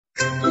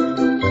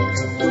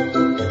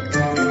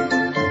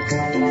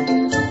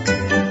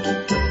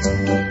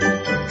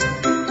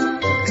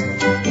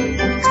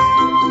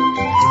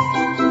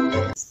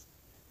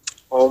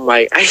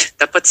my, ay,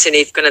 dapat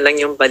sinave ko na lang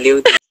yung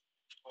baliw.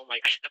 Oh my,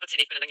 ay, dapat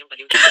sinave ko na lang yung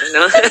baliw.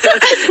 No?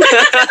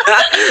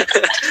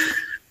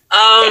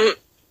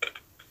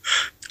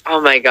 Oh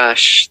my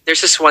gosh,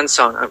 there's this one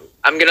song.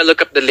 I'm gonna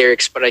look up the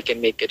lyrics, but I can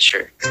make it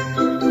sure.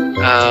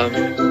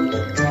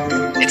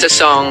 It's a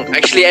song.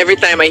 Actually, every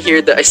time I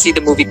see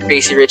the movie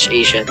Crazy Rich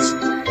Asians,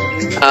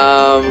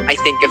 I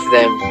think of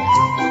them.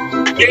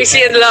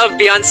 Crazy in Love,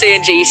 Beyonce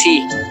and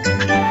JC.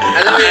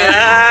 Alam mo yun?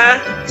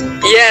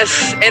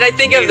 Yes, and I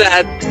think of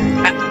that.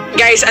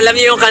 Guys, alam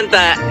niyo yung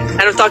kanta.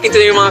 I'm talking to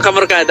yung mga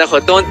kamorkada ko.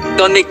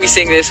 Don't make me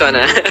sing this one,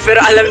 ha? Pero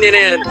alam niyo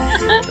na yun.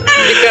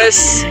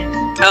 Because,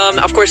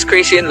 of course,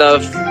 Crazy in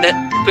Love,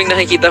 tuwing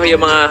nakikita ko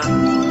yung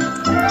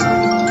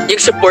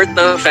support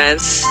ng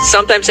fans,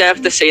 sometimes I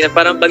have to say na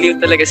parang baliw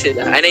talaga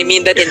sila. And I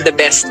mean that in the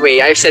best way.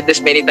 I've said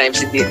this many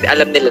times.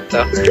 Alam nila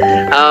to.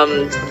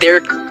 They're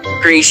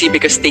crazy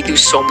because they do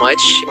so much.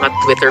 Mga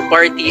Twitter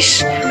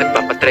parties,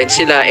 nagpapatrend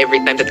sila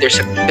every time that there's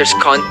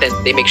content.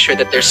 They make sure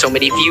that there's so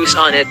many views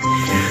on it.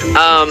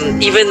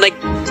 Even like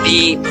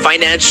the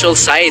financial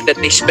side that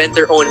they spend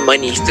their own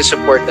money to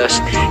support us.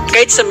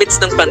 Kahit sa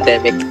midst ng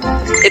pandemic,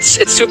 it's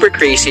super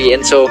crazy.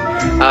 And so,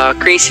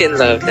 Crazy in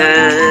Love.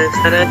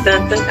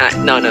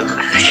 No,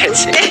 I can't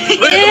say.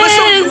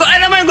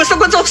 Gusto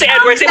ko si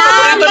Edward.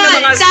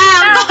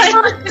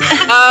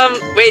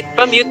 Wait,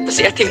 pamute po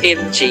si Ate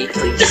MJ,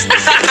 please.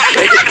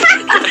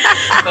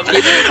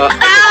 Pamute po.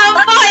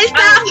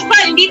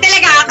 Sample. Hindi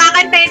talaga.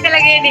 Kakantayin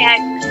talaga yun ni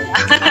Anne.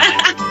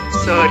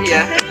 Sorry,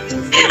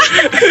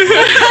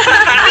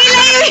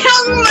 Pila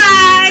yung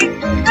mag.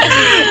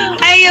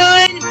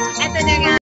 Ayun. Ito na nga.